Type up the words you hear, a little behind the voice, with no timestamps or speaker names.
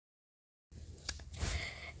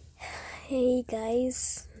Hey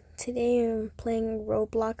guys, today I'm playing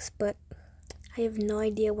Roblox, but I have no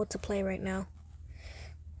idea what to play right now.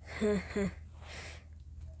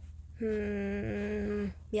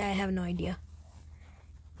 Yeah, I have no idea.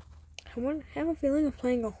 I have a feeling of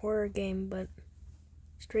playing a horror game, but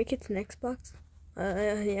Stray Kids and Xbox?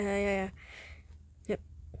 Yeah. Yep.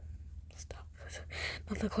 Stop.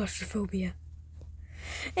 Not the claustrophobia.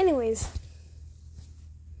 Anyways,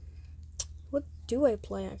 what do I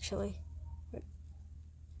play actually?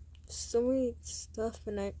 So many stuff,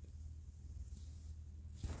 and I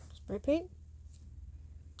spray paint.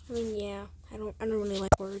 I mean, yeah, I don't really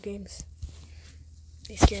like horror games.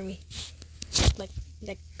 They scare me. Like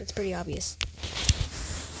that's pretty obvious.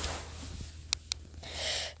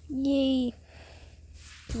 Yay!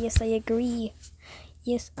 Yes, I agree.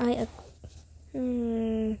 Yes, nah.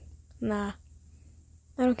 I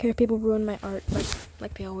don't care if people ruin my art,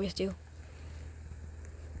 like they always do.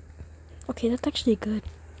 Okay, that's actually good.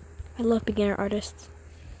 I love beginner artists.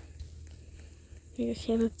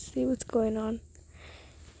 Okay, let's see what's going on.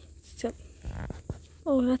 So,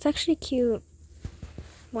 oh, that's actually cute.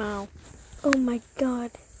 Wow. Oh my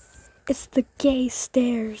god. It's the gay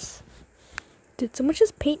stairs. Did someone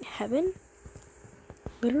just paint heaven?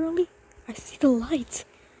 Literally? I see the lights.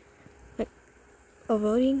 Like,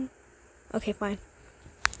 voting? Okay, fine.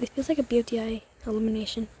 It feels like a BOTI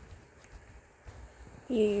elimination.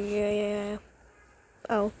 Yeah.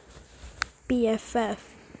 Oh. BFF.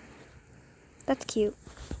 That's cute.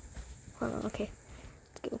 Hold on, okay.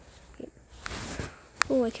 Let's go.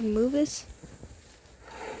 Oh, I can move this?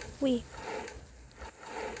 Wait.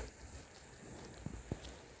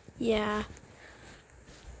 Yeah.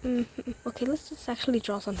 Okay, let's just actually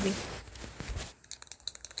draw something.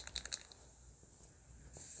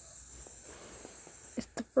 It's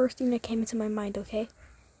the first thing that came into my mind, okay?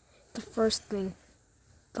 The first thing.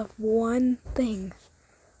 The one thing.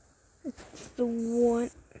 It's the one.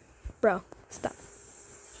 Bro, stop.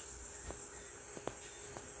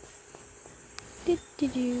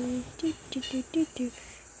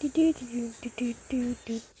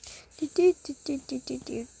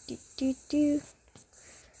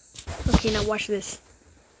 Okay, now watch this.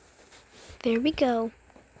 There we go.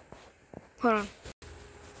 Hold on.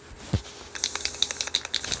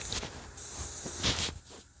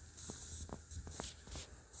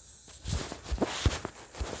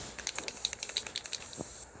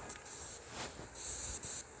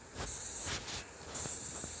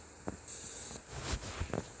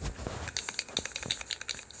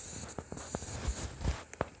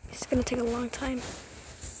 It's gonna take a long time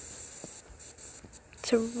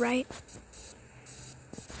to write.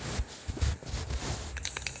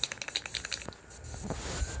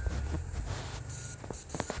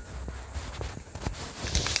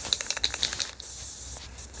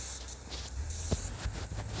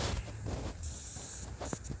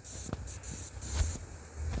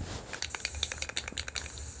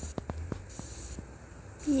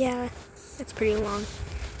 Yeah, it's pretty long.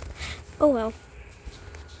 Oh well.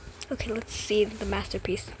 Okay, let's see the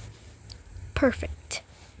masterpiece. Perfect.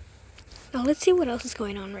 Now let's see what else is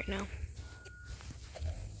going on right now.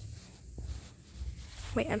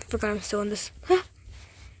 Wait, I forgot I'm still in this.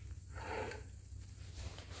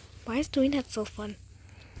 Why is doing that so fun?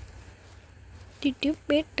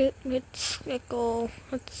 Let's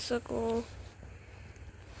go.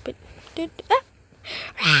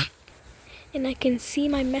 And I can see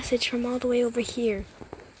my message from all the way over here.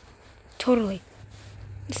 Totally.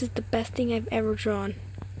 This is the best thing I've ever drawn.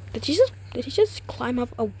 Did he just climb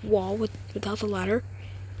up a wall without the ladder?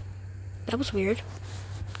 That was weird.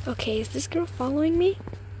 Okay, is this girl following me?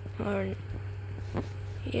 Or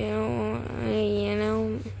you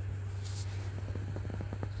know.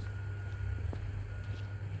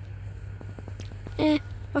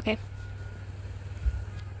 Okay.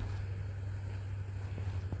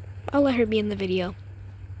 I'll let her be in the video.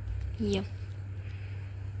 Yeah.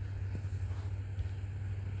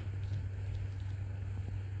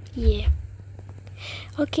 Yeah.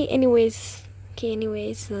 Okay, anyways,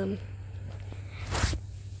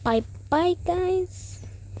 bye guys.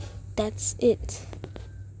 That's it.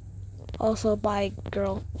 Also, bye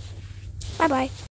girl. Bye.